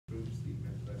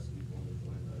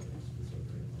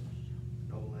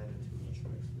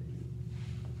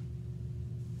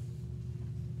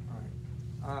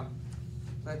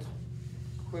Let's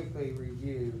quickly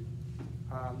review.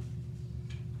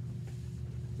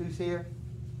 Who's here?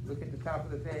 Look at the top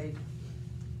of the page.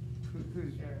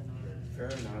 Who's?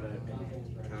 Inferno Cantos.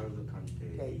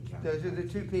 Okay, those are the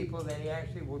two people that he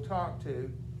actually will talk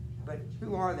to, but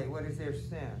who are they? What is their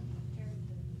sin?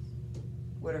 Heretics.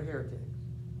 What are heretics?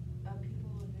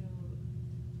 People who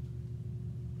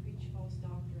preach false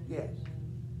doctrine. Yes.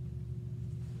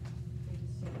 And they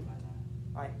just stand by that.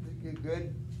 All right,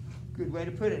 good way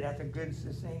to put it. That's a good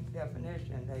succinct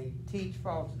definition. They teach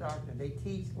false doctrine. They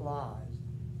teach lies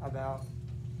about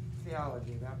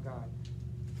theology, about God.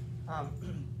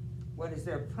 What is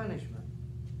their punishment?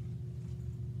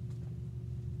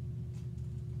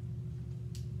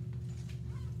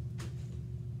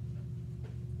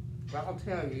 Well, I'll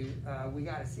tell you, we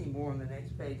got to see more on the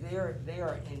next page. They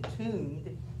are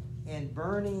entombed in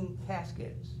burning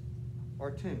caskets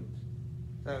or tombs.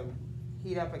 So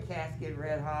heat up a casket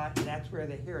red hot, and that's where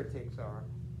the heretics are.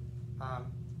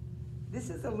 This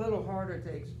is a little harder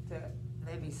to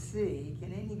maybe see.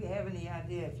 Can any of you have any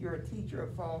idea, if you're a teacher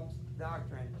of false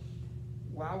doctrine,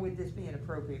 why would this be an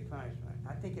appropriate punishment?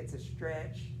 I think it's a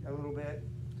stretch a little bit,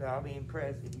 so I'll be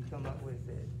impressed if you come up with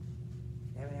it.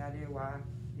 Have any idea why?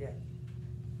 Yes.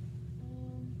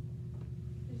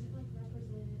 Does it like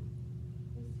represent,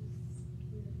 this is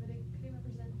weird, but could it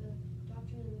represent the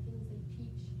doctrine and the things they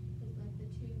teach is like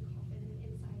the tomb coffin and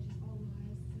inside just all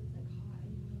lies, so it's like hot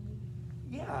and yellow?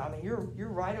 Yeah, I mean,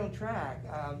 you're right on track.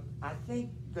 I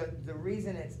think the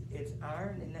reason it's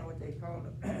iron, isn't that what they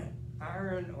called it?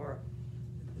 Iron, or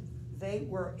they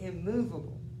were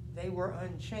immovable. They were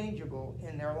unchangeable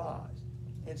in their lives.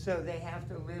 And so they have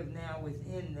to live now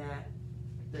within that.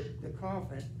 The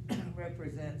coffin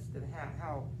represents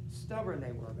how stubborn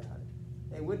they were about it.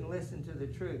 They wouldn't listen to the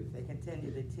truth. They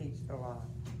continued to teach the lie.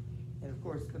 And of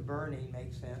course, the burning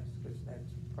makes sense because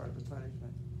that's part of the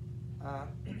punishment.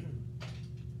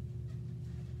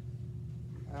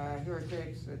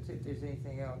 Heretics, let's see if there's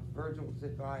anything else. Virgil's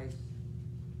advice.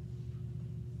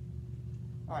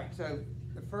 All right, so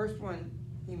the first one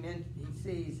he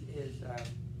sees is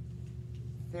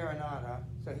Farinata.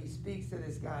 So he speaks to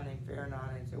this guy named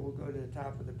Farinata, and so we'll go to the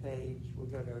top of the page. We'll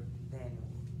go to Daniel.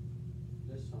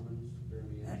 This summons threw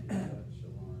me into such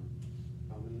alarm,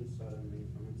 coming suddenly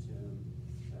from a tomb,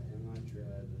 that in my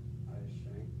dread I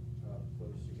shrank up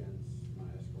close against my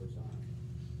escort's arm.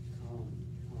 Come,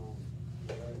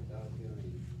 what art thou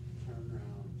doing? Turn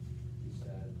round, he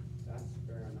said. That's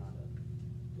Farinata.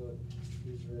 Look,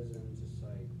 he's risen to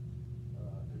sight,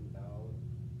 and thou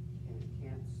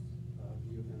canst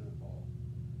view him at all,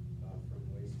 from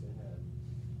waist to head.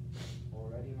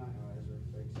 Already my eyes were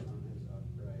fixed on his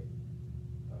upright.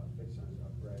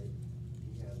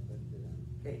 He had lifted him.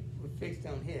 Okay, we're fixed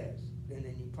on his, and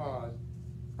then you pause.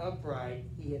 Upright,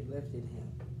 he had lifted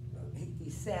him. He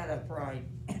sat upright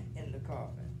in the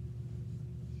coffin.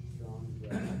 Strong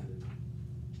breasted,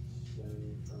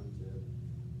 stony fronted,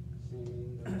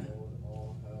 seeming to hold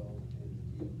all hell in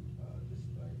deep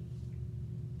despite.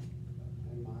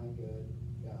 And my good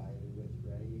guide, with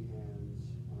ready hands,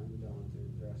 undaunted,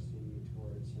 thrusting me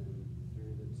towards him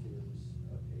through the tombs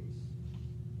apace,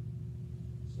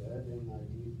 said in my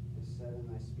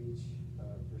speech,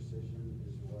 precision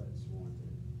is what's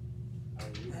wanted. I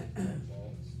reached my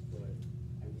false foot,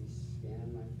 and he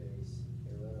scanned my face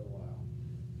a little while,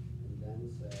 and then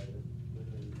said, with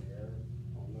an air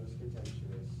almost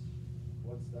contemptuous,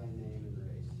 "What's thy name and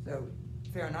race?" So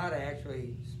Farinata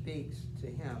actually speaks to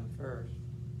him first.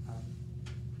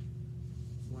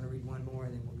 Want to read one more,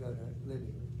 and then we'll go to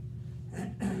Livy.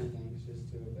 Being anxious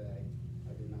to obey,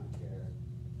 I did not care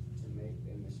to make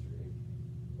a mystery,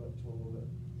 but told it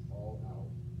all out.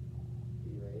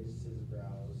 He raised his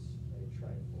brows a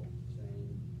trifle,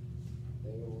 saying,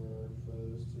 "They were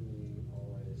foes to me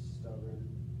always, stubborn,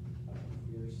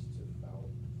 fierce to flout.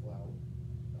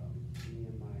 Me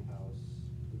and my house,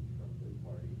 we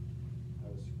party.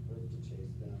 I was quick to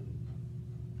chase them.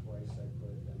 Twice I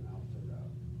put them to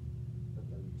rout.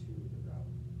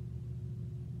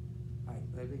 All right,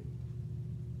 Libby.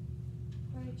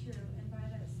 Quite true, and by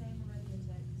that same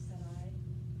arithmetic, said I,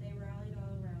 they rallied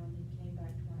all around and came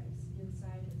back twice.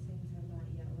 Inside, it seems, have not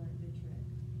yet learned the trick.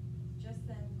 Just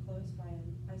then, close by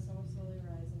him, I saw slowly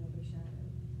rise another shadow,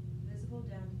 visible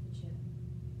down to the chin.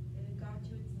 It had got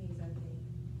to its knees, I think.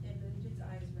 It moved its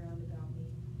eyes round about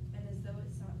me, and as though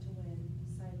it sought to win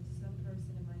sight of some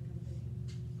person in my company.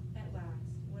 At last,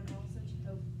 when all such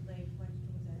hope lay quenched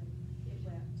within, it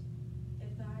wept.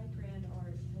 If thy grand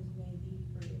art has made thee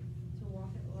free to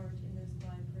walk at large in this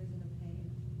blind prison of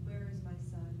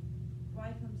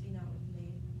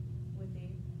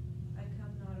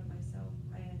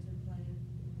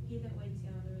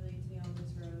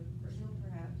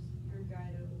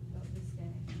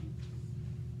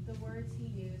words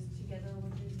he used, together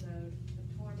with his mode of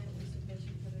torment, were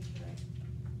sufficient for the trick.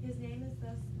 His name is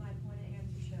thus my pointed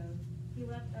answer showed. He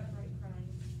left upright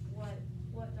crying,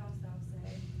 What dost thou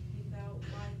say? He felt,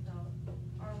 why felt?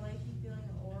 Our life he feeling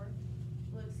o'er?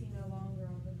 Looks he no longer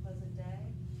on the pleasant day?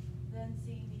 Then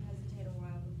seeing me hesitate a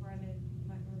while before I made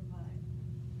my reply,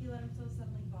 he let himself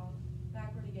suddenly fall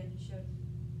backward again to show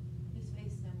his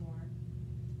face no more.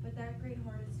 But that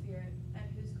great-hearted spirit, at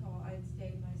whose call I had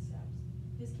stayed my steps,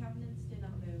 his countenance did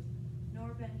not move,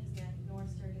 nor bent his neck, nor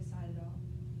stirred his side at all.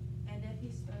 And if he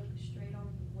spoke straight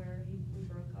on where we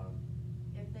broke off,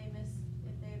 if they had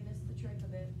missed the trick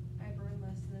of it, I burned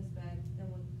less in this bed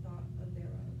than with thought of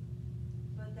thereof.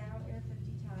 But thou ere 50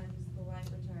 times the light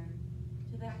return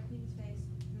to that queen's face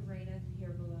who reigneth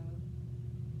here below,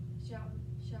 shalt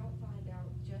find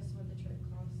out just what the trick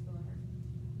costs to learn.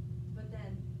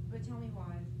 But tell me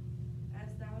why, as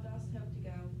thou dost hope to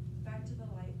go back to the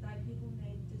light, thy people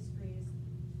made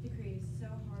decrees so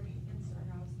hard against our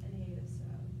house and hate us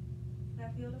so.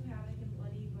 That field of havoc and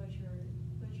bloody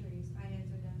butcheries, I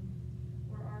answered them,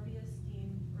 where Arbia's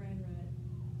steam ran red,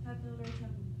 have filled our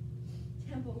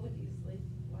temple with these litanies.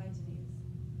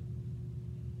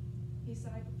 He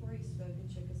sighed before he spoke and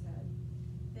shook his head.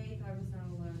 Faith, I was not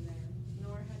alone there,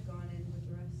 nor had gone in with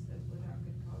the rest without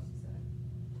good cause, he said.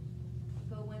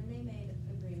 But when they made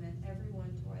agreement, every one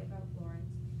to wipe out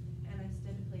Florence, and I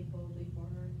stood to plead boldly for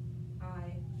her,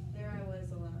 there I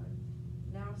was alone.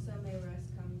 Now so may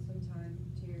rest come sometime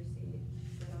to your seat,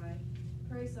 said I.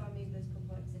 Pray solve me this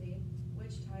perplexity,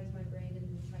 which ties my brain in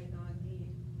the tight knot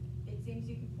indeed. It seems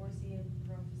you can foresee and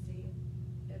prophesy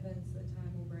events that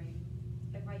time will bring.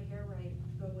 If I hear right,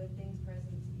 but with things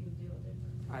present, you deal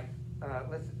differently. All right,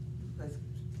 let's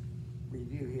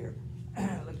review here.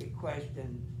 Look at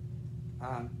question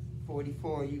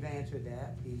 44. You've answered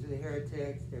that. These are the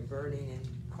heretics. They're burning in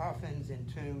coffins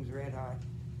and tombs, red hot.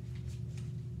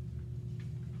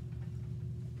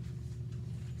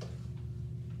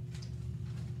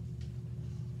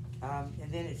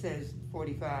 And then it says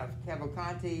 45.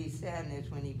 Cavalcanti's sadness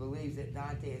when he believes that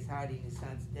Dante is hiding his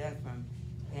son's death from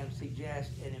him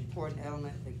suggests an important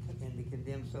element in the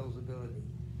condemned soul's ability.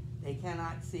 They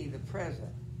cannot see the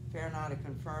present. Farinata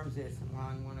confirms this in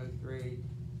line 103,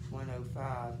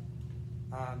 105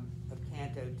 of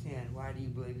Canto 10. Why do you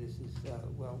believe this is so?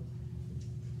 Well,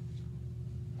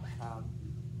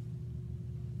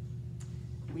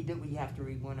 we have to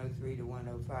read 103 to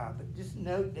 105, but just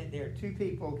note that there are two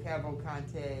people,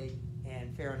 Cavalcante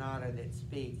and Farinata, that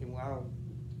speak, and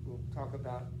we'll talk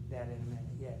about that in a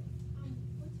minute. Yeah.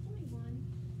 What's 41?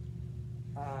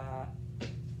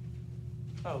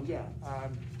 Oh yeah.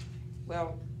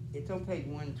 Well, it's on page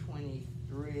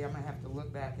 123. I'm gonna have to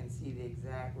look back and see the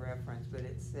exact reference, but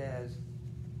it says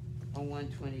on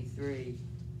 123,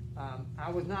 I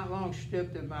was not long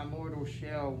stripped of my mortal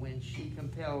shell when she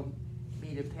compelled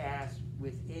me to pass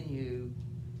within you,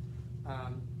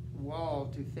 wall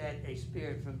to fetch a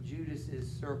spirit from Judas's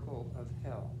circle of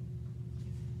hell.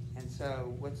 And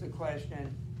so, what's the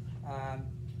question? And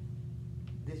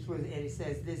it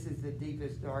says this is the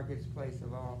deepest, darkest place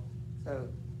of all. So,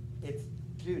 it's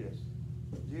Judas.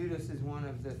 Judas is one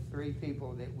of the three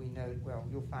people that we know. Well,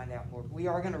 you'll find out more. We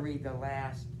are going to read the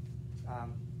last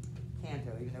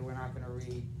canto, even though we're not going to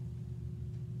read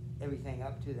everything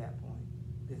up to that point.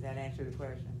 Does that answer the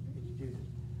question? It's Judas.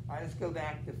 All right, let's go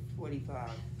back to 45.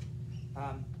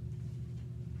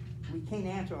 We can't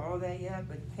answer all that yet,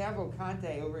 but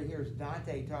Cavalcante overhears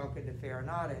Dante talking to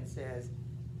Farinata and says,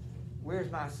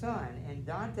 "Where's my son?" And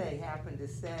Dante happened to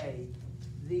say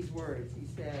these words. He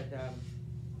said,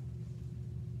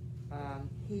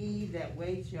 he that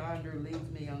waits yonder leads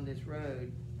me on this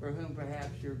road, for whom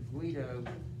perhaps your Guido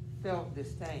felt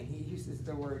disdain. He uses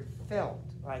the word felt,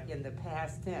 like in the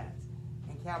past tense.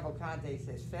 And Cavalcante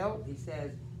says felt. He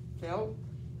says felt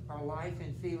our life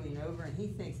and feeling over, and he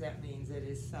thinks that means that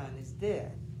his son is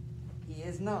dead. He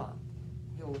is not.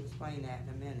 He'll explain that in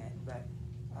a minute. But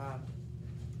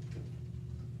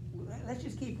let's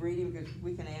just keep reading because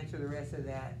we can answer the rest of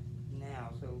that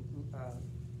now. So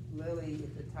Lily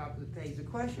at the top of the page. The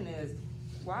question is,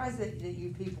 why is it that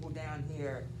you people down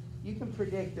here, you can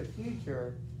predict the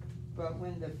future, but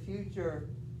when the future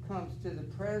comes to the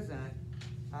present,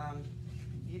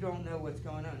 you don't know what's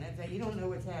going on. In fact, you don't know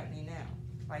what's happening now.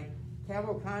 Like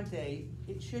Cavalcante,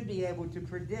 it should be able to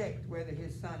predict whether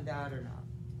his son died or not.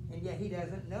 And yet he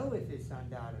doesn't know if his son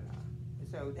died or not.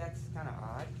 So that's kind of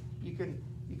odd. You can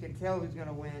tell who's going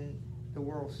to win the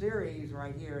World Series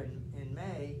right here in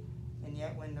May, and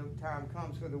yet when the time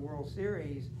comes for the World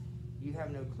Series, you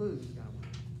have no clue who's going to win.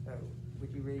 So,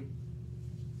 would you read?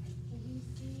 And he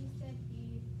sees that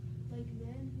the like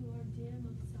men who are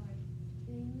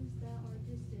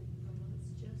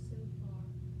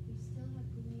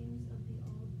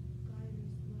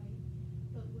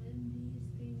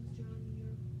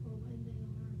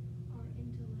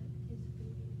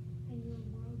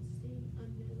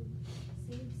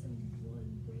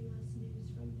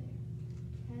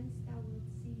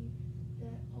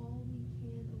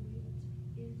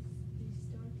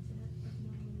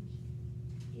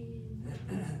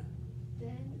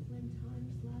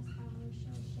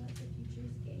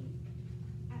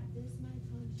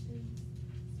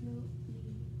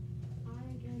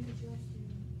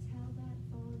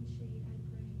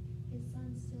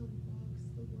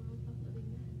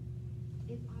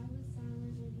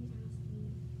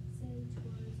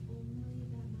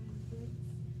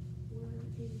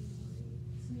fading away,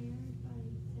 snared by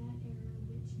that error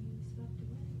which you swept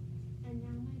away. And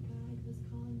now my guide was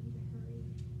calling me to hurry,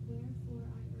 wherefore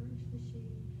I urged the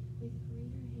shade with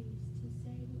greater haste to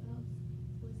say who else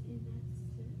was in that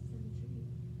cemetery.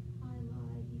 I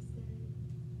lie,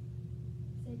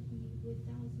 said he, with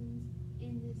thousands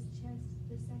in this chest.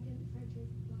 The second Frederick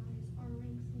lies. Our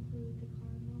ranks include the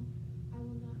cardinal. I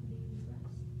will not name the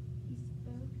rest. He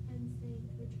spoke and sank,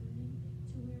 returning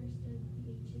to where stood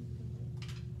the ancient poet.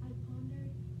 I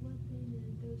pondered what they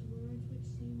meant, those words which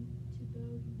seemed to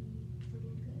bode me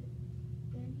little good.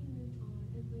 Then he moved on,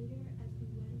 and later as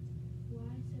we went,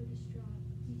 why so distraught,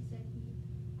 said he.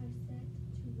 I set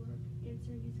to work,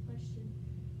 answering his question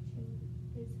to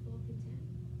his full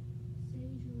content.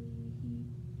 Sagely he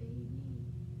bade me,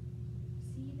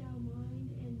 see thou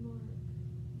mind and mark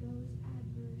those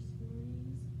adverse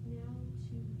warnings now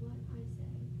to what I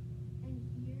say. And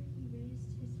here he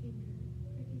raised his finger,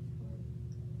 prick its heart.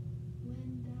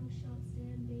 When thou shalt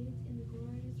stand bathed in the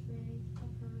glorious ray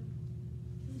of her,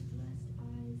 whose blessed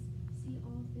eyes see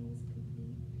all things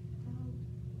complete, thou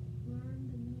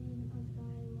learn the meaning of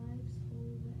thy life's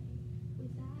whole way.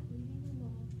 With that, leaving the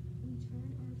wall, we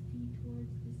turn our feet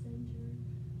towards the center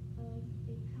of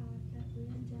a path that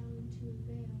ran down to a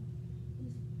vale,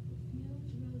 whose fumes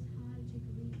rose high to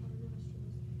greet our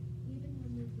nostrils, even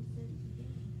when the descent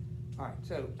began. All right,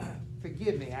 so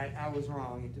forgive me, I was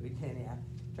wrong at the beginning. I'm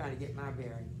trying to get my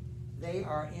bearing. They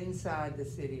are inside the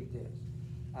city of Dis.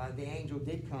 The angel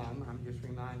did come. I'm just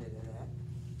reminded of that.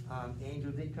 The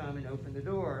angel did come and open the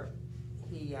door.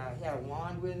 He had a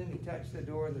wand with him. He touched the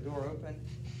door opened,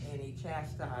 and he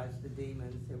chastised the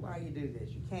demons. Said, "Why you do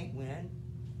this? You can't win."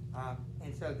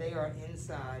 And so they are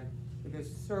inside, because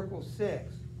Circle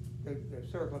 6, the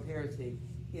Circle of Heresy,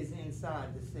 is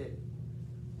inside the city.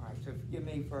 All right, so forgive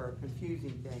me for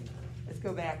confusing things. Let's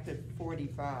go back to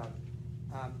 45.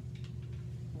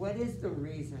 What is the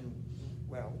reason,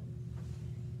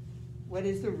 what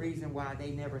is the reason why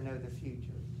they never know the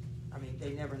future? I mean,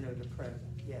 they never know the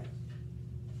present, yes.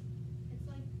 It's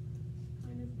like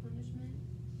kind of punishment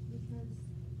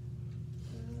because,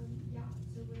 so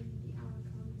when the hour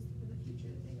comes for the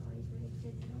future that they already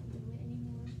predicted, they don't know it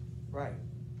anymore. Right.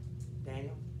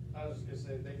 Daniel? I was just gonna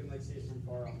say, they can like see it from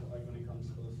far off, but like when it comes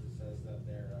close, it says that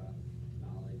their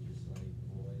knowledge is like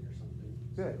void or something.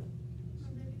 Good.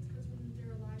 Maybe it's because when they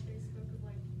were alive, they spoke of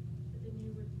like that they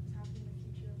knew what's happening in the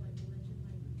future of like religion,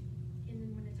 like, and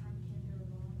then when the time came, they were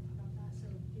wrong about that,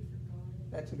 so they forgot it.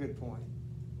 That's a good point.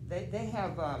 They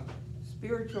have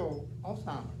spiritual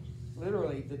Alzheimer's,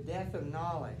 literally the death of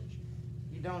knowledge.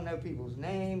 You don't know people's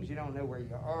names, you don't know where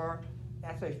you are.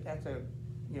 That's a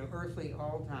earthly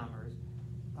Alzheimer's.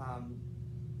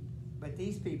 But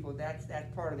these people, that's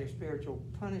part of their spiritual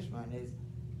punishment, is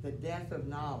the death of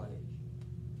knowledge.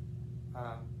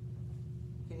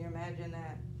 Can you imagine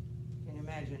that? Can you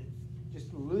imagine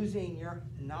just losing your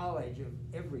knowledge of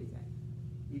everything?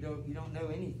 You don't know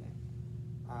anything.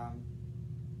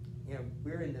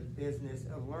 We're in the business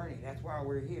of learning. That's why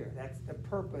we're here. That's the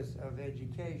purpose of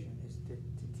education, is to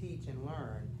teach and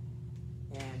learn.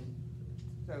 And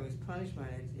so as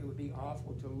punishment, it would be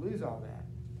awful to lose all that,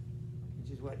 which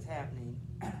is what's happening.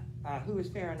 Who is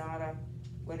Farinata?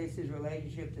 What is his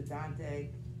relationship to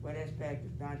Dante? What aspect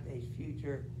of Dante's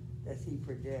future does he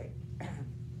predict?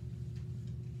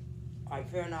 All right,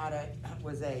 Farinata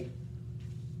was a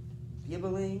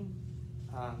Ghibelline.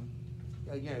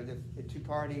 The two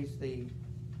parties, the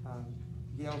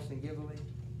Guelphs and Ghibelline,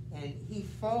 and he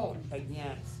fought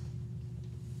against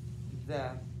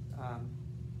the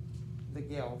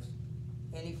Guelphs,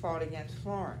 and he fought against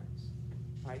Florence.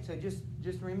 All right, so just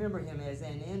remember him as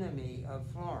an enemy of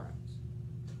Florence.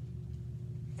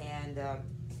 And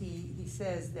he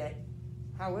says that,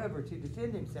 however, to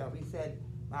defend himself, he said,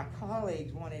 my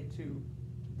colleagues wanted to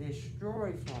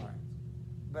destroy Florence,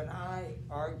 but I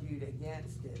argued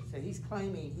against it. So he's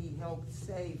claiming he helped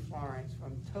save Florence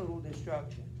from total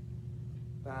destruction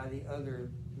by the other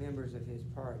members of his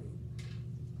party.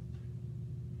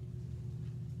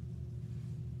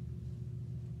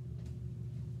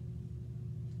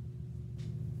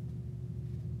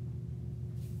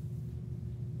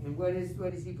 And what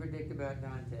does he predict about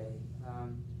Dante?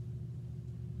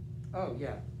 Oh,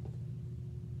 yeah.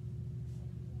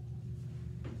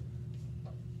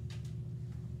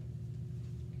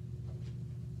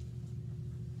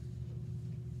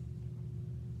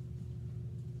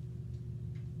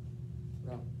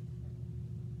 Well,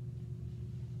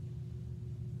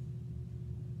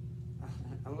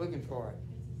 I'm looking for it.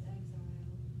 It's his exile.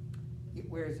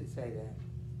 Where does it say that?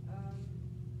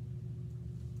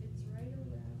 It's right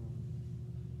around.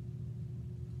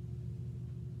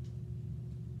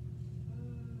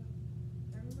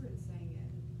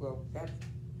 Well,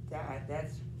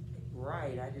 that's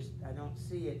right, I don't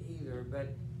see it either,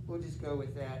 but we'll just go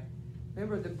with that.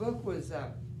 Remember, the book was,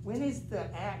 when is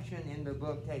the action in the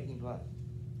book taking place?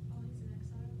 Oh, he's in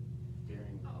exile?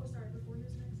 During, Oh, sorry, before he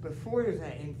was in exile? Before it was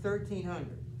in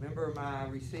 1300. Remember my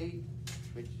receipt,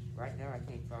 which right now I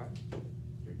can't find.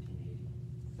 1380.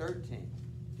 13.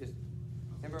 Just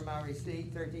remember my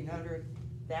receipt, 1300.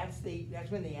 That's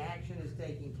when the action is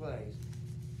taking place.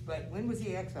 But when was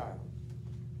he exiled?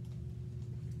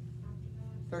 After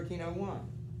that. 1301.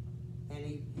 And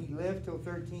he lived till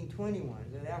 1321.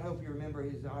 So that'll help you remember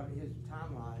his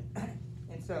timeline.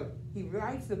 And so he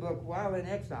writes the book while in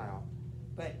exile,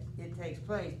 but it takes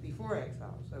place before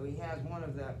exile. So he has one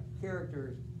of the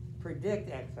characters predict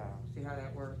exile. See how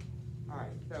that works? All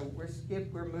right, so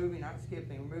we're moving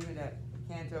to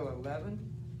Canto 11.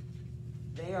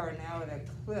 They are now at a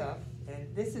cliff,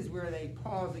 and this is where they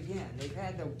pause again. They've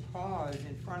had to pause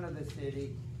in front of the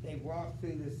city. They walked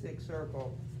through the sixth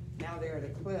circle. Now they're at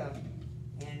a cliff,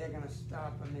 and they're going to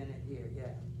stop a minute here. Yeah.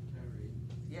 Can I read?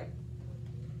 Yeah.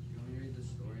 You want me to read the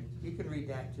story? You can read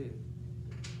that too.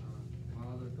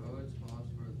 While the poets pause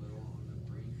for a little on the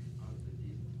brink of the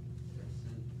deep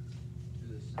descent to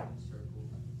the seventh circle,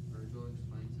 Virgil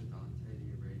explains to Dante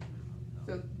the arrangement of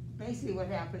hell. So basically what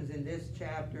happens in this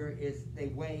chapter is they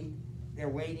wait. They're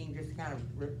waiting just to kind of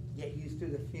get used to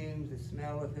the fumes, the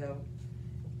smell of hell.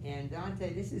 And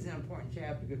Dante, this is an important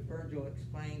chapter because Virgil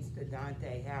explains to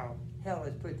Dante how hell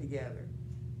is put together.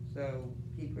 So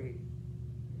keep reading.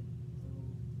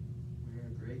 Where a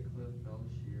great cliff fell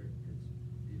sheer, its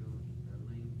beetling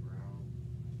brow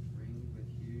ringed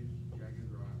with huge jagged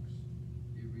rocks,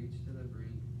 you reached to the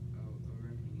brink of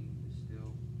overhanging the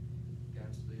still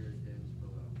ghastlier dens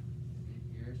below. And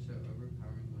here, so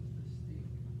overpowering was the steep,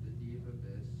 the deep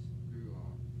abyss threw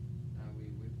off, that we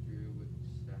withdrew with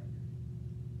stagger.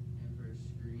 And for a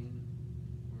screen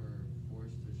were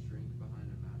forced to shrink behind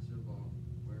a massive vault,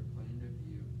 where plain to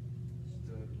view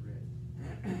stood writ.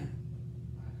 I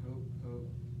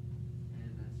hope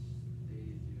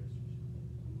Anastasius,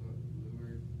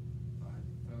 lured by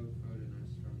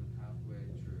Photinus from the pathway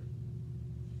true.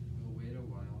 We'll wait a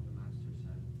while, the master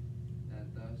said, that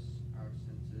thus our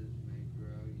senses may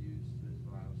grow used to this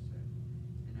vile sin,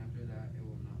 and after that it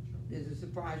will not trouble. Does it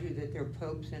surprise you that there are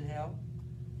popes in hell?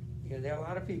 You know, there are a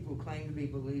lot of people who claim to be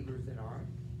believers that aren't.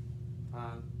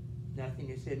 Nothing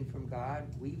is hidden from God.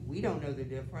 We don't know the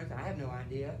difference. I have no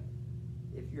idea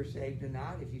if you're saved or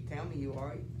not. If you tell me you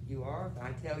are, you are. If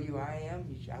I tell you I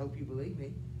am, I hope you believe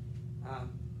me.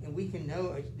 And we can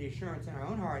know the assurance in our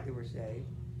own heart that we're saved.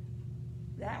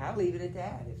 I'll leave it at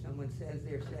that. If someone says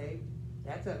they're saved,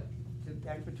 that's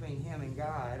between him and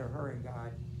God or her and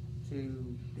God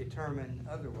to determine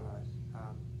otherwise.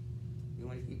 You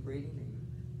want to keep reading?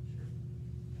 Sure.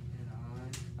 And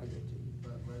I'll get to you.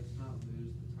 but let's not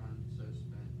lose the time so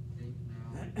spent. Think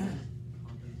now,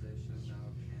 compensation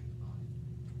thou canst find.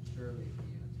 Surely,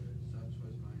 he answered, such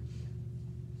was my intent.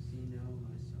 See now,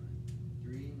 my son,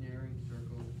 3 narrowing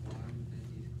circles lie within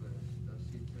these cliffs. Thus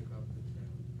he took up the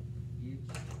tale, each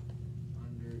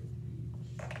under each,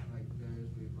 like those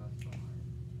we've left behind.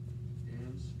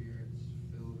 Damned spirits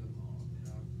fill them all.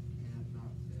 Thou canst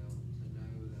not fail to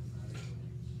know them at a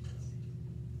glance.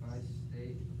 By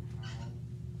state how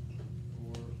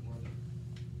or what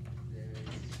there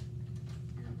is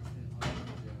here can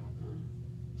unveil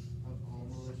of all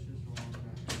malicious wrongs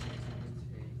that enemies can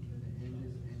take. The end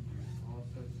is injury. All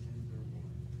such ends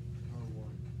are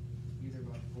one, either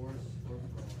by force or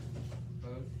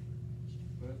fraud.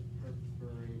 Both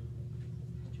perpetrate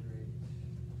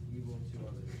evil to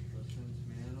others. But since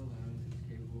man alone is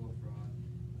capable of fraud,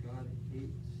 God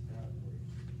hates that word.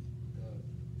 The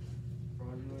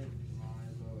fraudulent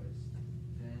lie lowest,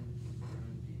 then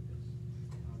grown deepest.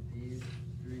 Of these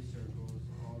 3 circles,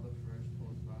 all the first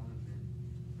hold violent men,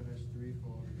 but as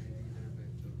threefold may be their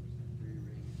victims, and 3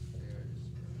 rings they are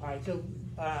dispersed. All right, so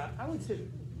I would say,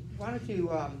 why don't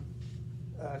you,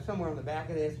 somewhere on the back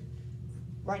of this,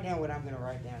 write down what I'm going to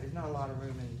write down. There's not a lot of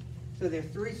room in. So there's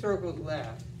 3 circles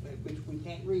left, which we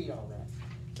can't read all that.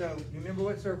 So you remember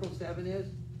what circle 7 is?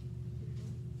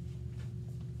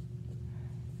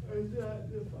 Is that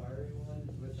the fiery one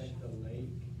with like the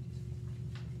lake?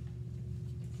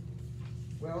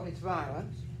 Well, it's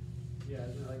violence. Yeah,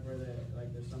 isn't it like where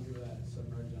there's some people that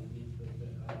submerge underneath the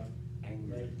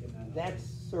Anger. lake and then. That's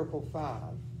circle 5.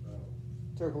 Oh.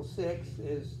 Circle 6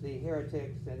 is the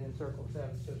heretics, and then circle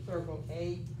 7. So circle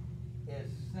 8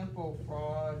 is simple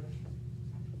fraud.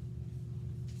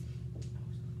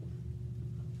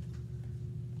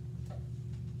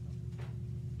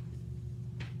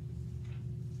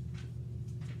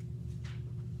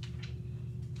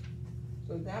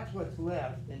 that's what's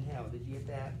left in hell. Did you get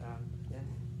that? Ben?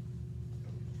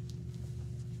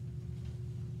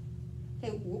 Hey,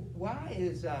 why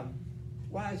is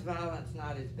violence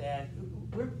not as bad?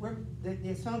 The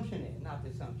assumption is, not the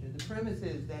assumption, the premise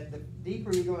is that the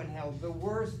deeper you go in hell, the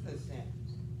worse the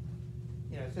sins.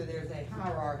 You know, so there's a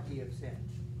hierarchy of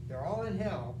sins. They're all in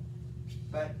hell,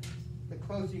 but the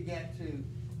closer you get to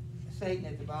Satan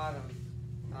at the bottom,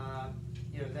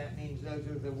 you know, that means those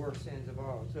are the worst sins of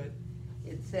all. So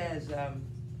it says, a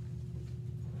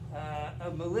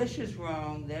malicious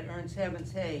wrong that earns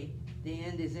heaven's hate, the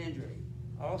end is injury.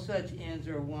 All such ends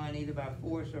are won either by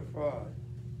force or fraud.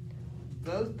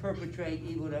 Both perpetrate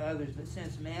evil to others, but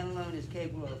since man alone is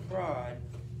capable of fraud,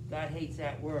 God hates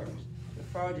that worse. The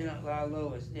fraudulent lie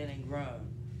lowest, then and groan.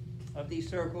 Of these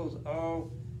circles,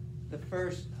 all the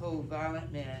first hold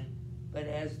violent men, but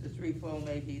as the threefold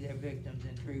may be their victims,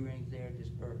 in three rings they are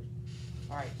dispersed.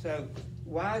 All right, so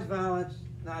why is violence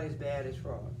not as bad as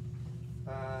fraud?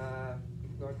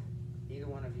 Either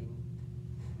one of you.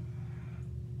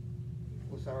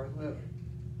 We'll start with Lily.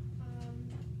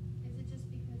 Is it just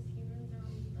because humans are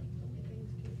only like the only things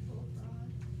capable of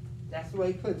fraud? That's the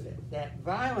way he puts it. That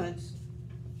violence,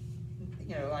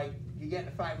 you know, like you get in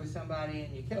a fight with somebody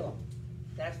and you kill them.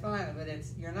 That's violent, but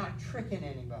you're not tricking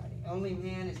anybody. Only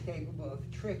man is capable of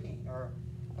tricking or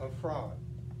of fraud.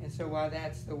 And so while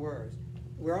that's the worst,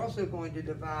 we're also going to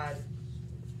divide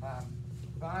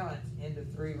violence into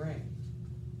three rings.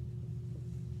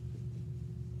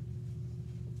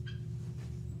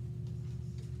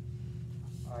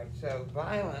 All right, so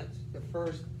violence, the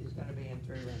first is going to be in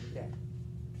three rings. Yeah.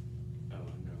 Oh,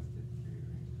 no, the three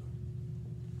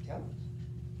rings Tell us.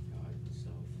 are God,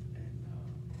 self, and neighbor.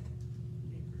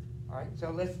 All right,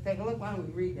 so let's take a look. Why don't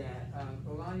we read that?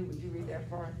 Olani, would you read that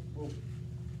part? We'll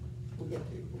get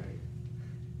to it. Right.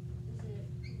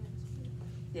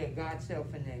 Is it Yeah, God, self,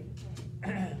 and neighbor.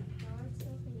 God,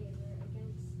 self, and neighbor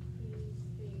against these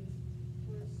three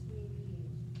force may be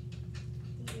used,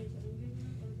 either to injure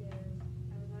them or theirs,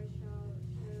 as I shall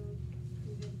show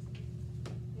convincing.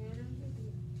 Man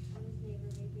on his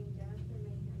neighbor may bring death or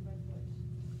mayhem by force.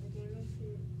 The damage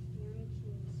means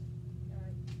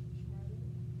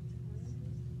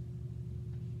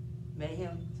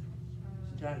Mayhem,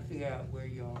 trying to figure out where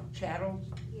you are. Chattels,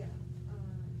 yeah,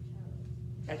 chattels.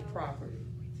 that's property.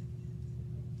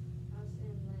 House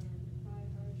and land, by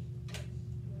harsh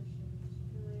extortions,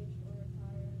 pillage or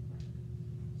fire fire.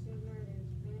 So murders,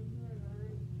 men who are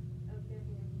violent of their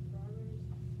hands, robbers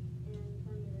and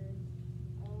plunderers,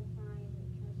 all find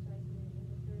chastisement in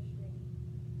the first ring,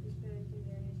 disposed in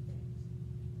various things.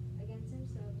 Against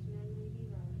themselves men may be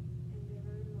violent, and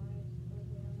their own lives or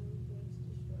their own goods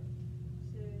destroy.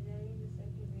 So they in the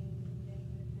second ring, in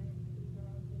vain repent and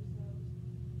rob themselves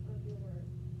of your word,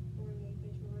 or make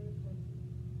a joy of fortune,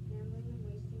 gambling and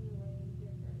wasting away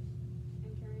their purse,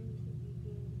 and turning to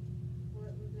weeping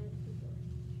what was meant for joy.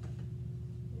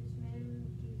 Those men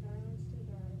do violence to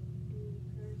God, who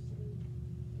curse in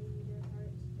their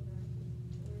hearts devices,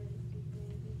 or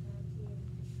defame his bounty and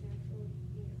natural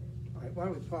universe. All right,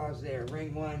 why don't we pause there?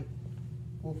 Ring one.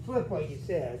 We'll flip what you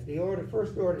said. The order,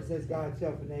 first order says God,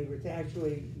 self, and neighbor. It's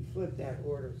actually, you flip that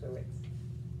order, so it's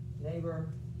neighbor,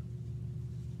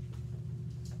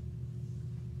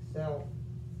 self,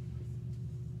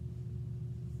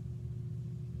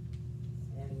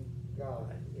 and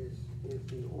God is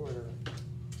the order.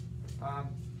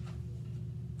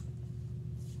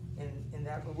 And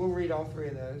that, we'll read all three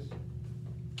of those.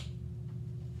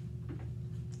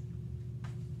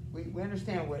 We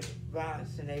understand what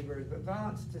violence to neighbor is, but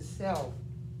violence to self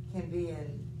can be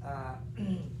in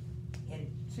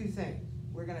two things.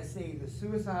 We're going to see the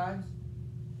suicides.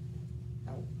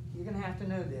 Now, you're going to have to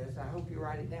know this. I hope you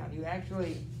write it down. You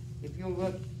actually, if you'll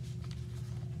look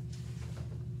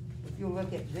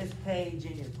at this page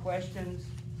in your questions,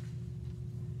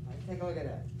 all right, take a look at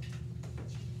that.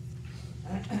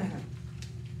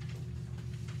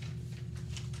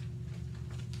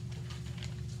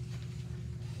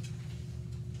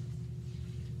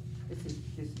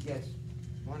 This gets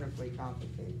wonderfully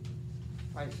complicated.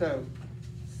 All right, so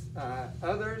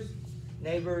others,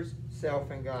 neighbors, self,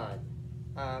 and God.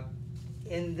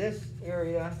 In this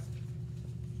area,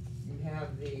 you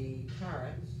have the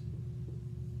parents,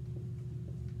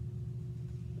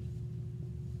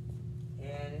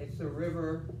 and it's a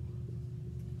river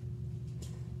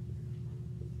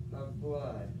of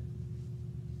blood.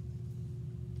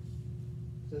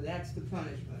 So that's the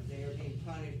punishment. They are being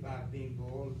punished by being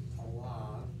boiled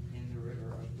alive in the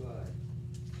river of blood.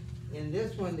 In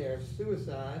this one, there are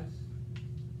suicides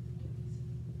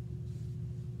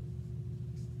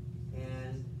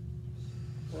and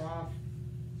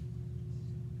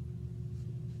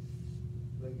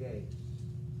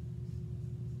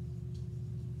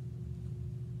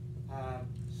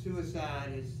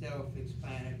suicide is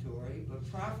self-explanatory, but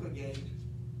profligate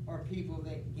are people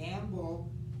that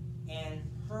gamble and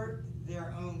hurt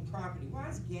their own property. Why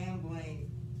is gambling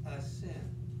a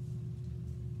sin?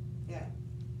 Yeah.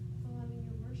 Well, I mean,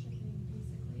 you're worshiping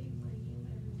basically money,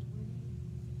 whatever you're winning,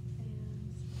 and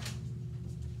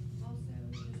also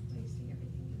just wasting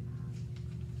everything you have.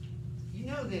 You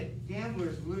know that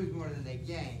gamblers lose more than they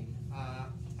gain.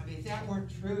 I mean, if that weren't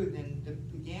true, then the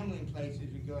gambling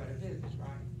places would go out of business, right?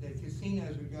 The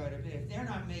casinos would go out of business. If they're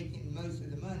not making most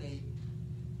of the money,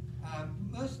 and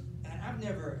I've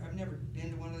never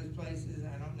been to one of those places.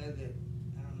 I don't know,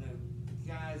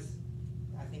 guys,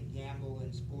 I think gamble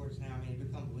in sports now, I mean, it's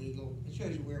become legal. It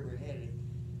shows you where we're headed.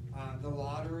 The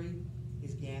lottery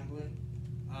is gambling.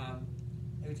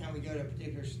 Every time we go to a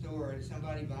particular store,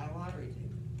 somebody buy a lottery ticket.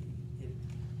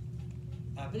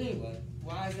 But anyway,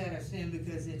 why is that a sin?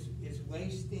 Because it's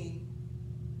wasting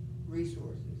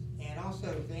resources. And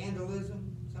also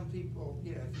vandalism. Some people, if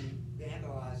you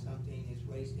vandalize something, it's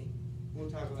wasting. We'll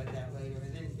talk about that later.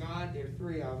 And then God, there are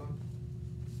three of them.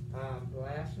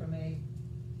 Blasphemy.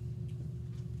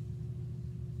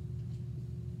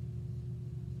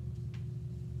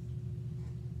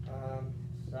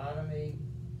 Sodomy.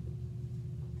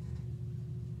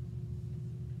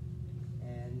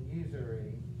 And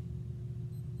usury.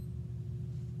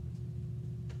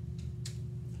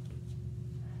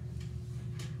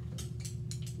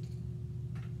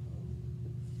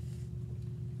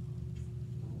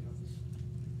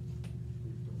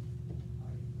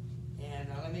 And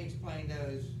let me explain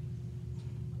those.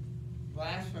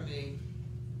 Blasphemy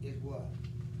is what?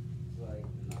 Like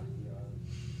denying God.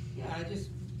 Yeah, just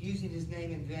using his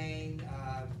name in vain,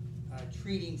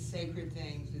 treating sacred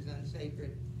things as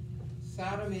unsacred.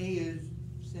 Sodomy is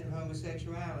sin of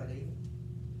homosexuality.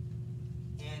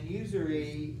 And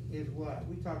usury is what?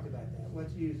 We talked about that.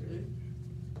 What's usury?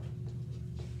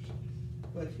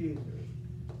 What's usury?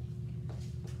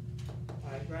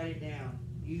 All right, write it down.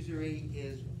 Usury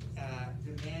is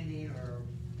demanding or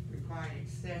requiring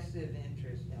excessive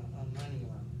interest on money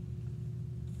loan.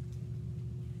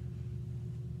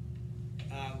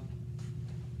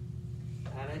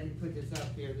 I didn't put this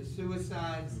up here. The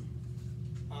suicides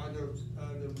are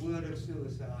the wood of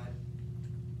suicide,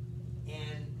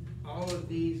 and all of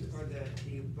these are the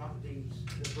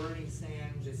burning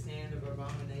sand, the sand of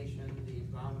abomination, the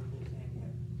abominable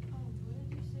sand. Oh, what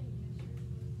did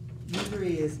you say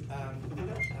Usury is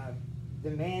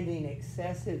demanding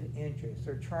excessive interest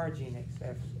or charging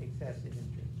excessive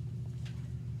interest.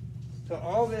 So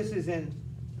all this is in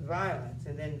violence,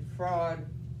 and then fraud.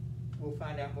 We'll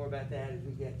find out more about that as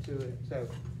we get to it. So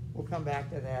we'll come back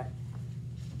to that.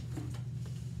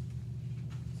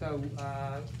 So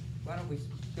why don't we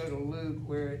go to Luke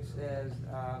where it says,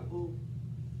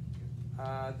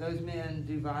 those men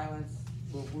do violence.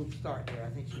 We'll start there. I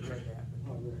think she read that.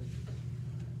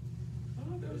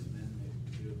 Those men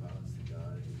do violence to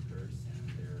God, who curse, and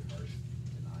their hearts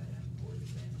deny him, or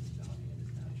disdain his bounty and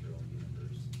his natural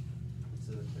universe.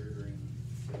 So the third ring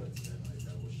sealeth them a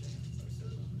double shame of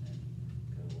Sodom and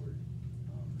Gomorrah,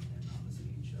 and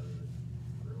promising each other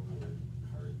reward,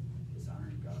 heart,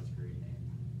 dishonoring God's great name.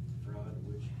 Fraud,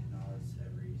 which gnaws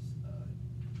every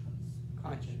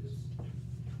Conscience.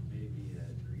 may be a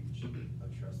breach of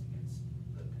trust against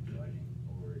the confiding,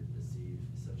 or deceive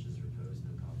such as repose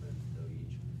no confidence, though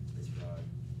each is fraud.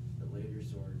 The later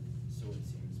sword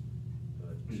seems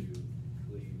but to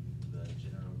cleave the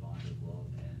general bond of love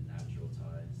and natural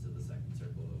tie, so the second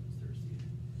circle opens to receive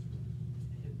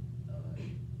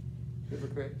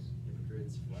Hypocrites.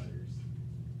 hypocrites, flatters,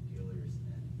 dealers,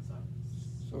 and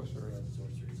Sorcerers.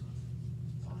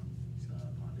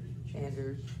 ponders, which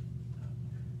Chanders.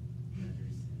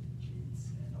 Vendors and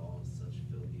cheats and all such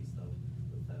filthy stuff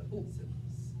with that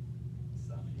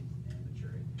sodomy and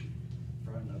maturing.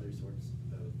 Fraud and other sorts,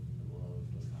 both the love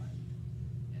of kind,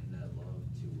 and that love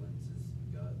to whence is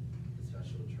got the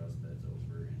special trust that's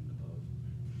over and above.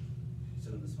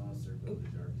 So in the small circle,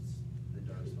 the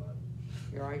dark spot,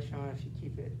 You're all right, Sean, if you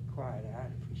keep it quiet,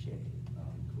 I'd appreciate it.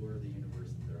 core of the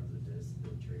universe, the thrones of this, the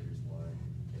traitors lie,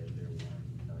 they have their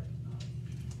warning, die not.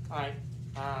 All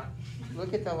right,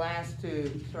 look at the last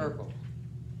two circles.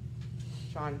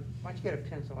 Sean, why don't you get a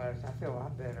pencil out? I feel a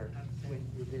lot better when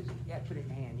you're busy. Yeah, put it in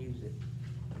your hand, use it.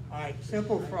 All right,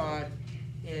 simple fraud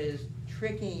is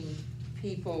tricking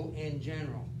people in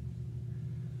general.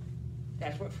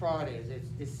 That's what fraud is. It's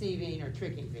deceiving or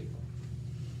tricking people.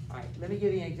 All right, let me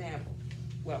give you an example.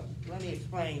 Well, let me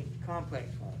explain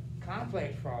complex fraud.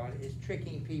 Complex fraud is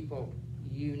tricking people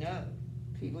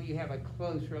people you have a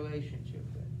close relationship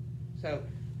with. So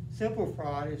simple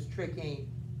fraud is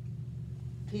tricking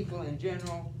people in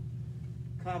general.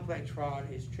 Complex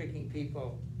fraud is tricking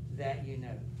people that you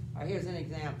know. All right, here's an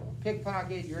example.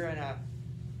 Pickpocket, you're in a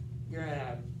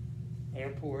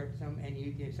airport,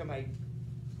 somebody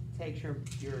takes your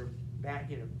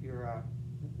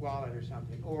wallet or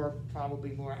something, or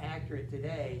probably more accurate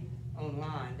today,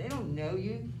 online. They don't know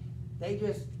you. They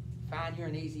just find you're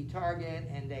an easy target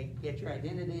and they get your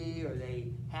identity or they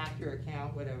hack your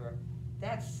account, whatever.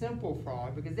 That's simple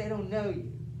fraud because they don't know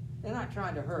you. They're not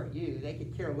trying to hurt you. They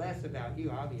could care less about you,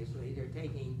 obviously. They're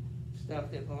taking stuff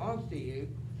that belongs to you,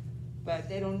 but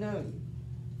they don't know you.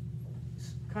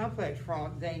 Complex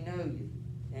fraud, they know you.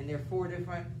 And there are 4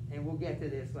 different, and we'll get to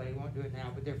this later, won't do it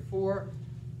now, but there are 4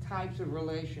 types of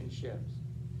relationships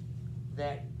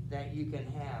that you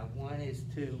can have. One is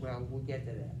to, well, we'll get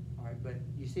to that. All right, but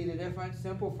you see the difference?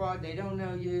 Simple fraud, they don't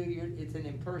know you. It's an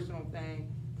impersonal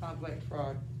thing. Complex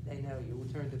fraud, they know you. We'll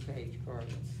turn the page, Carlos.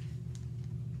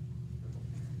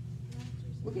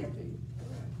 We'll get to you.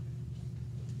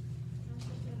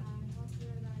 Master said, I, how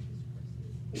fair thy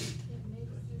discourses, it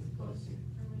makes this close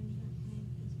arrangement plain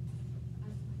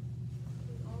as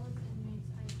with all its inmates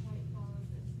I quite follow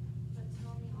this. But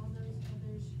tell me all those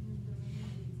others whom the rain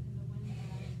beats and the wind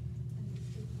drives and the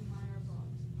sticky mire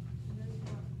bogs, and those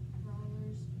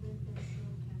brawlers with their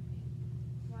shrill campaign.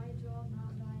 Why dwell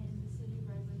not thy in the city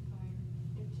red with fire,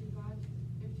 if to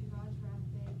God's wrath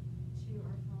they too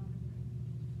are fallen and burned?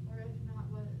 Or if not,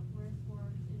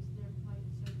 wherefore is their plight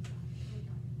so dire?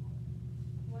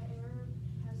 What error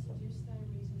has seduced thy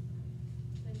reason?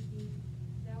 Said he,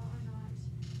 thou art not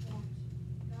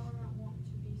wont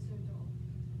to be so dull.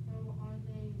 Or are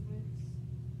they wits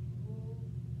wool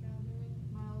gathering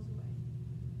miles away?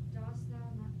 Dost thou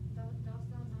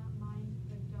not mind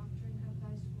the doctrine of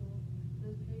thy school,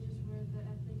 those pages where the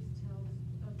ethics tells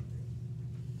of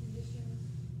conditions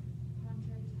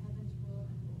contrary to heaven's will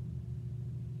and rule?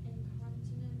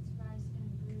 Incontinence, vice,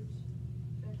 and brute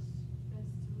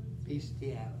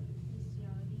Bestiality.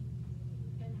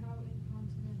 And how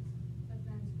incontinence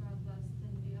offends God less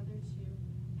than the other 2,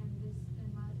 and this is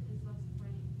less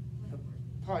blameworthy.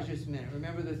 Pause just a minute.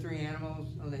 Remember the 3 animals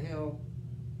on the hill?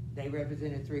 They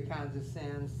represented 3 kinds of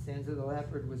sins. Sins of the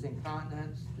leopard was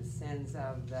incontinence. The sins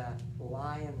of the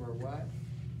lion were what?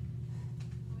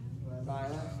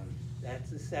 Violence. That's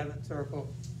the 7th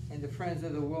circle. And the friends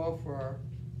of the wolf were,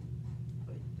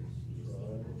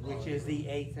 which is the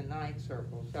 8th and 9th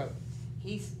circle. So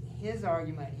his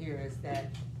argument here is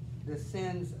that the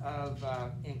sins of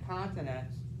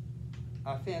incontinence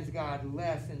offends God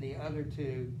less than the other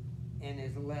 2 and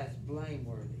is less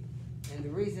blameworthy. And the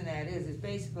reason that is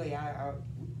basically,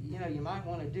 you might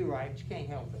want to do right, but you can't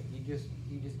help it. You just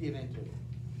give into it.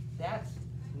 That's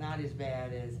not as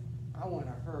bad as I want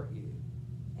to hurt you.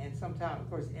 And sometimes, of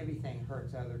course, everything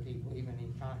hurts other people, even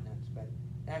incontinence. But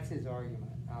that's his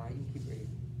argument. You can keep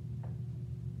reading.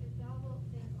 If thou wilt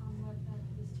think on what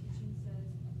this teaching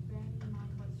says, bearing in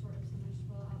mind what sort of sinners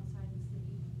dwell outside the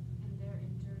city, and there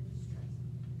endure distress,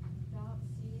 thou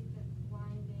see that why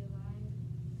they lie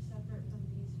separate from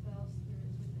these fell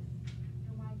spirits within,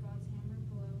 and why God's hammer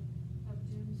blow of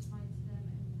doom smites them,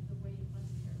 and the weight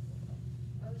less terrible.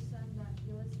 O son that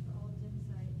feelest for all dim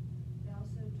sight, thou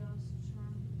so dost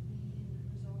charm me in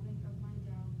resolving of my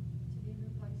doubt, to be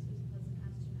replaced as pleasant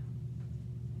as to now.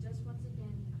 Just once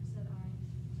again, said I,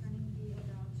 turning thee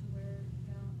about to where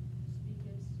thou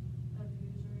speakest of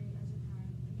usury as a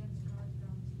crime against God's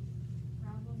bounty,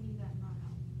 ramble me that not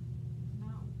out.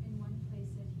 Not in one place,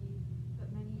 said he,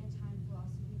 but many a time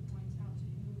philosophy points out to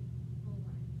who will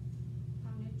learn,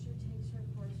 how nature takes her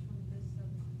course from this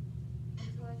sublime.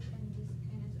 Intellect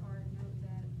and its art note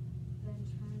that, then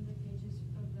turn the pages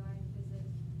of thy visit,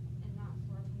 and not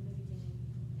far from the beginning,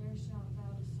 there shalt thou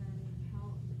discern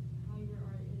how your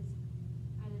art is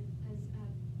at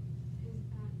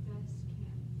best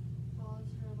can follows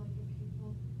her like a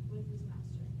pupil with his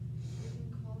master. You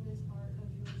can call this art of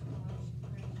yours lodged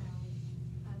right now,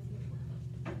 as it were.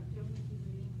 Do you want me to keep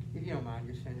reading? If you don't mind,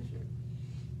 just finish it.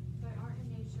 By art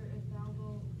and nature, if thou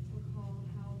wilt recall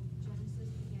how Genesis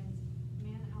begins,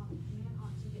 man ought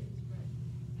to get his bread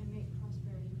and make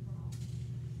prosperity for all.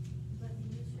 But the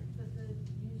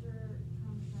usurer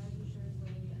comes tries to share his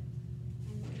way again,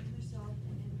 and in herself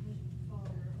and in her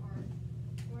follower are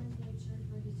formed nature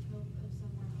for his hope of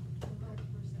somewhere else, of hope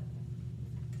for seven.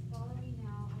 Follow me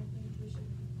now, I think we should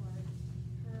depart.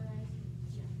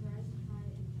 Horizon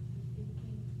high and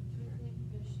twinkling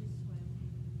fishes swim,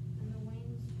 and the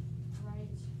waves right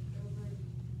over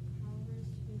powers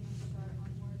we must start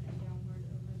onward and downward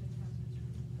over the chasm's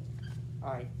rim.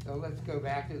 All right, so let's go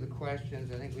back to the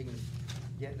questions. I think we can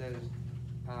get those.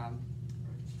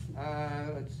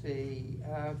 Let's see,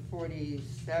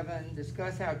 47,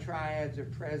 discuss how triads are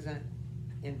present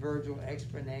in Virgil's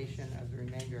explanation of the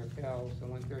remainder of hell, so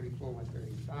 134,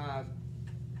 135.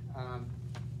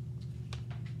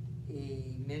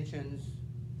 He mentions,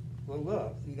 well,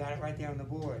 look, you got it right there on the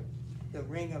board. The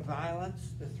ring of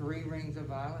violence, the 3 rings of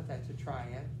violence, that's a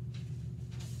triad.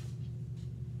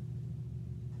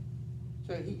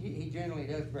 So he generally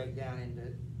does break down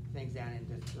into things down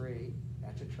into 3.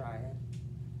 That's a triad.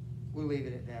 We'll leave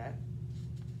it at that.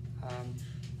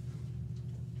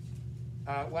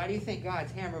 Why do you think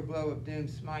God's hammer blow of doom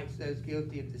smites those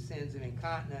guilty of the sins of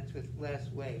incontinence with less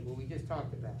weight? Well, we just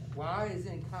talked about it. Why is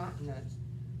incontinence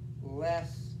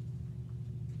less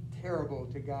terrible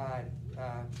to God,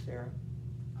 Sarah?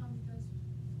 Because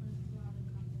when people have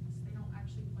incontinence, they don't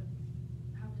actually like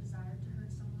have a desire to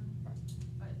hurt someone,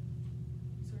 but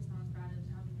so it's not as bad as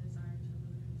having a desire to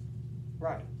really hurt someone.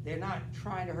 Right. They're not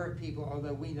trying to hurt people,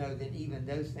 although we know that even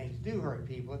those things do hurt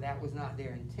people. That was not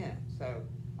their intent. So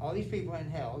all these people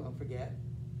in hell, don't forget,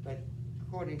 but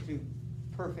according to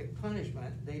perfect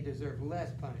punishment, they deserve less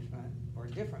punishment or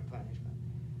different punishment.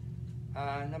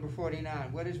 Number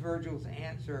 49, what is Virgil's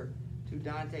answer to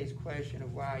Dante's question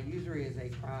of why usury is a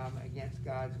crime against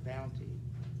God's bounty?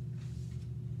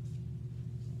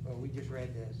 Well, we just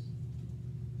read this.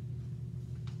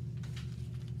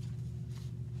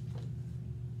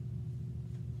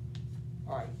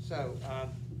 All right, so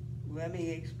let me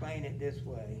explain it this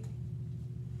way.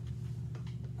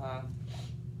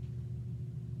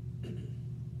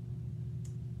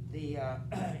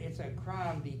 It's a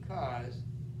crime because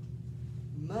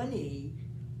money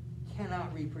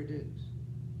cannot reproduce,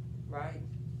 right?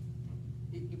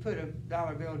 You put a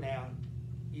dollar bill down,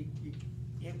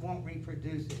 it won't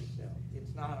reproduce itself.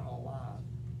 It's not alive.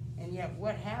 And yet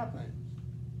what happens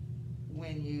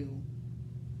when you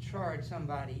charge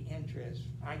somebody interest?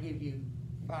 I give you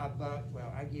 $5,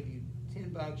 well, I give you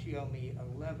 $10, you owe me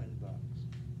 $11.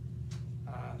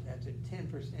 That's a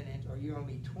 10% interest, or you owe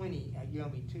me 20, you owe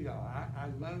me $2. I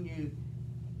loan you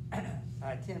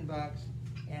 $10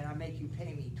 and I make you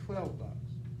pay me $12.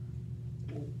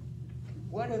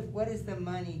 What has the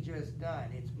money just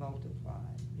done? It's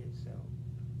multiplied itself.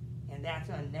 And that's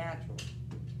unnatural.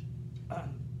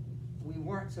 We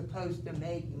weren't supposed to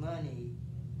make money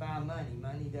by money.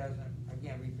 Money doesn't,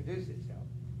 again, reproduce itself.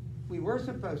 We were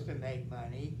supposed to make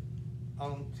money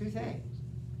on 2 things.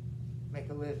 Make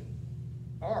a living.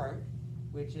 Art,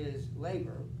 which is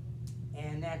labor,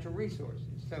 and natural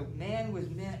resources. So man was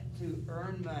meant to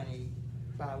earn money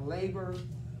by labor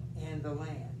and the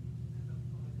land,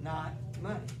 not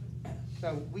money.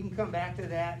 So we can come back to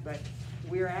that, but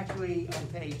we're actually on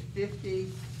page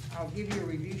 50. I'll give you a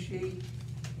review sheet,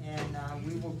 and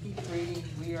we will keep reading.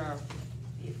 We are,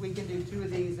 if we can do 2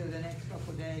 of these in the next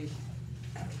couple of days,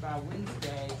 by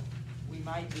Wednesday, we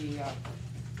might be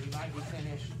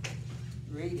finished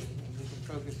reading, and we can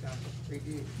focus on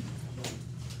review.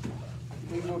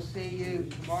 We will see you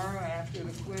tomorrow after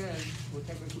the quiz. We'll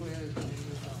take a quiz and then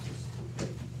move on.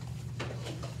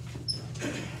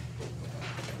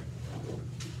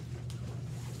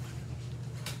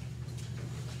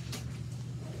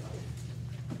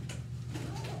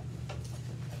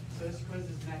 So this quiz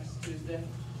is next Tuesday?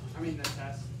 I mean, the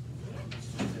test?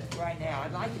 Right now,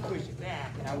 I'd like to push it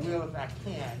back, and I will if I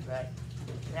can, but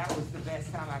that was the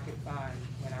best time I could find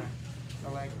when I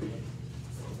selected it.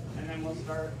 And then we'll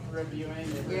start reviewing.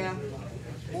 Yeah,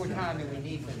 more time than we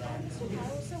need for that. So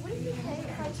would it be okay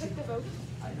if I took the vote?